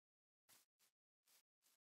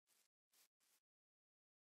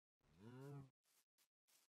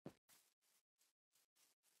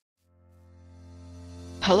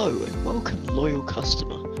Hello and welcome, loyal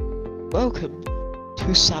customer. Welcome to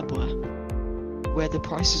Sabwa, where the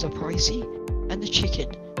prices are pricey and the chicken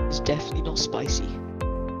is definitely not spicy.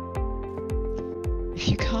 If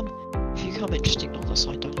you come interesting on the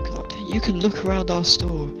side, don't look at that. You can look around our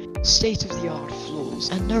store, state-of-the-art floors,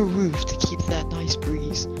 and no roof to keep that nice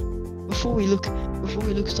breeze. Before we look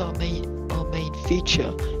at our main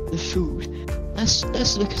feature, the food, let's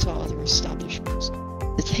look at our other establishments.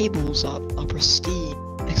 The tables are pristine,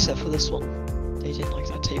 except for this one. They didn't like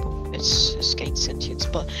that table. It's gained sentience,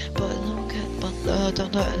 but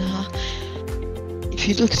if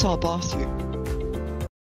you look at our bathroom,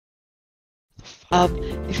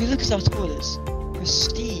 if you look at our toilets,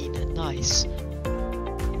 pristine and nice.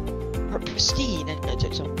 Pristine and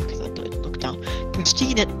don't look at that. Don't look down.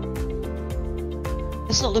 Pristine and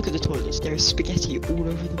let's not look at the toilets. There is spaghetti all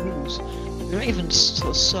over the walls. We don't even sort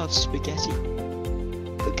of serve spaghetti.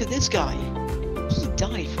 Look at this guy. He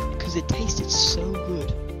died because it tasted so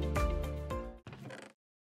good.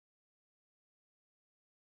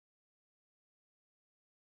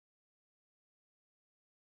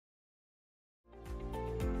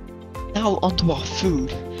 Now onto our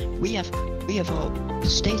food. We have our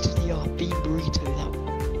state-of-the-art bean burrito that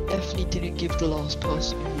definitely didn't give the last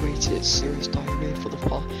person who rated it serious diarrhea for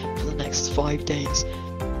the next 5 days.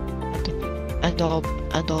 And our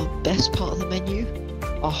best part of the menu,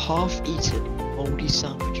 our half-eaten moldy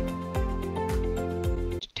sandwich.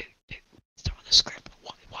 Dude, it's not on the script.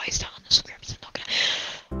 Why is that on the script? It's not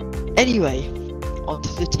gonna. Anyway, onto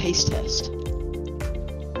the taste test.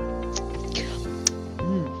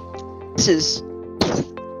 This is.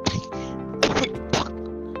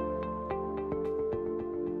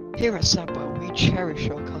 Here at Sabwa, we cherish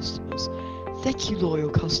our customers. Thank you, loyal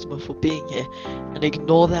customer, for being here, and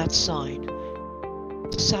ignore that sign.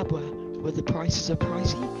 Sabwa, where the prices are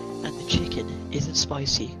pricey and the chicken isn't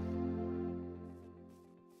spicy.